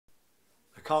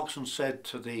coxswain said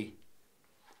to the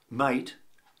mate,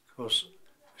 because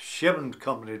shipping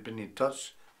company had been in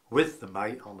touch with the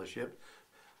mate on the ship,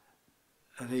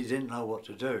 and he didn't know what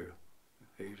to do.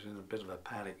 He was in a bit of a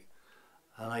panic.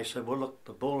 And they said, well, look,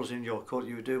 the ball's in your court,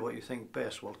 you do what you think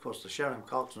best. Well, of course, the Sheringham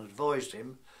coxswain advised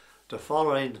him to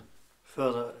follow in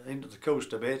further into the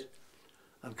coast a bit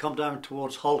and come down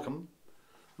towards Holcombe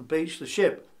and beach the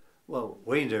ship. Well,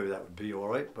 we knew that would be all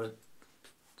right, but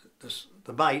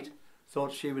the mate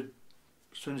thought she would,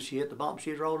 as soon as she hit the bottom,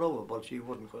 she'd roll over, but she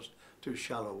wouldn't because too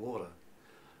shallow water.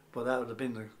 But that would have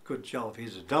been a good job if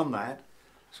he'd have done that.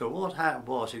 So what happened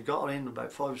was he got her in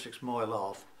about 5 or 6 mile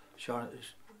off,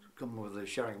 coming with the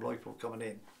Sheringham Lifeboat coming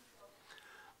in.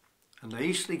 And the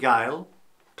easterly gale,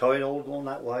 tide all going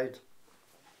that way,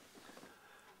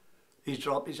 he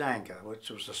dropped his anchor, which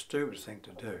was a stupid thing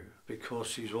to do because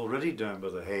she's already down by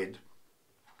the head.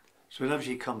 So whenever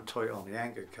she come tight on the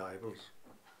anchor cables,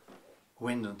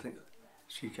 wind and things,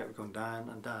 she kept going down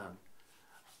and down.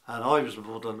 And I was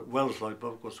aboard the Wells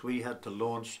lifeboat because we had to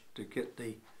launch to get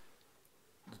the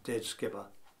dead skipper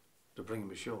to bring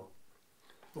him ashore.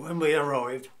 When we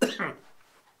arrived,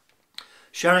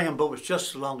 Sheringham boat was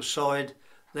just alongside,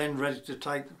 then ready to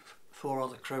take 4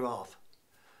 other crew off.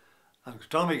 And by the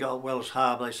time we got to Wells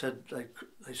Harbour,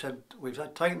 they said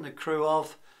we've taken the crew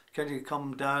off. Can you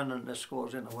come down and escort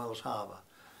us into Wells Harbour?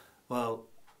 Well,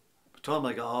 by the time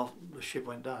they got off, the ship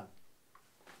went down.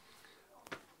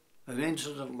 An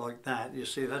incident like that, you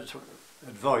see, that's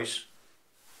advice,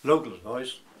 local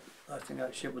advice. I think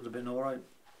that ship would have been all right.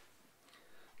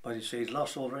 But you see, he'd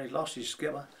already lost his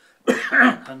skipper,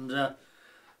 and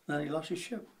then he lost his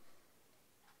ship.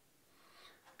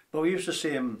 But we used to see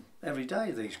him every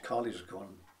day. These collies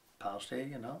going past here,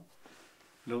 you know,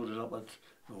 loaded up at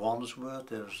Wandsworth.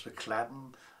 There's the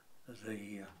Clapham,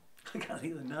 the I can't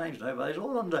think of the names now, but it's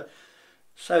all under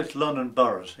South London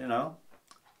boroughs, you know,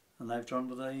 and they've done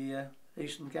with the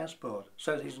Eastern Gas Board,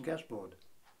 South Eastern Gas Board,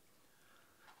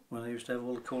 when they used to have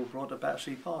all the coal brought to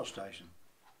Battersea Power Station,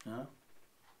 you know.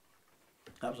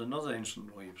 That was another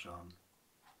incident we was on.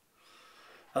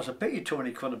 That's a pity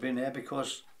Tony couldn't have been there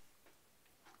because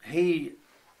I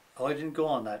didn't go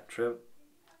on that trip.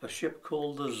 A ship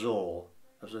called the Zoll.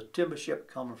 It was a timber ship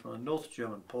coming from a North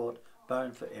German port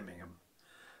bound for Immingham.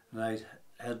 And they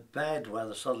had bad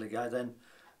weather suddenly, then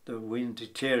the wind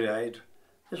deteriorated.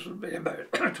 This would be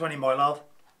about 20 mile off.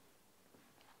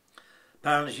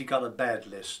 Apparently she got a bad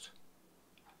list.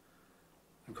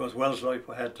 Of course, Wells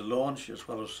Lifeboat had to launch as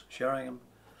well as Sheringham.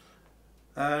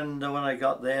 And when I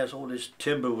got there, all this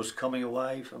timber was coming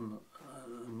away from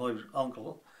my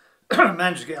uncle.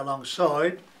 Managed to get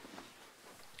alongside,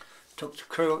 took the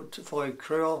crew, 5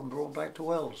 crew off and brought back to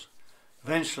Wells.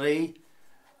 Eventually,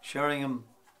 Sheringham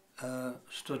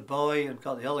stood by and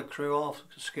got the other crew off,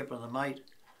 the skipper and the mate.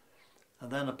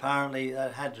 And then apparently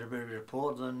that had to be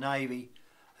reported, and the Navy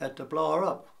had to blow her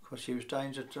up because she was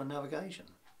dangerous to navigation.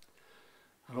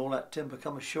 And all that timber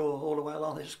come ashore all the way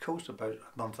along this coast about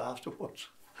a month afterwards.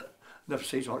 Never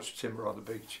seen so much timber on the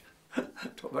beach.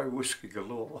 Talk about whiskey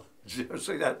galore. Did you ever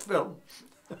see that film?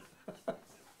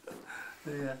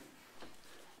 Yeah.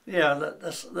 Yeah,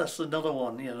 that's another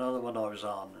one, you know, another one I was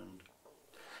on. And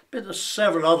been to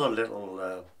several other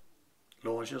little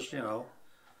launches, you know,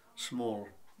 small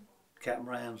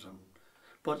catamarans.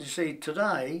 But you see,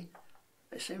 today,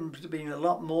 there seems to be a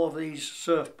lot more of these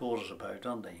surfboarders about,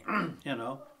 don't they? You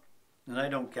know, and they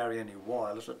don't carry any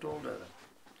wireless at all, do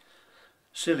they?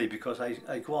 Silly, because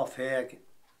they go off here,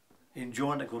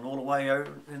 enjoying it, going all the way out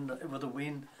with the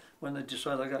wind. When they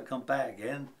decide they've got to come back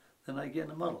again, then they get in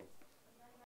the muddle.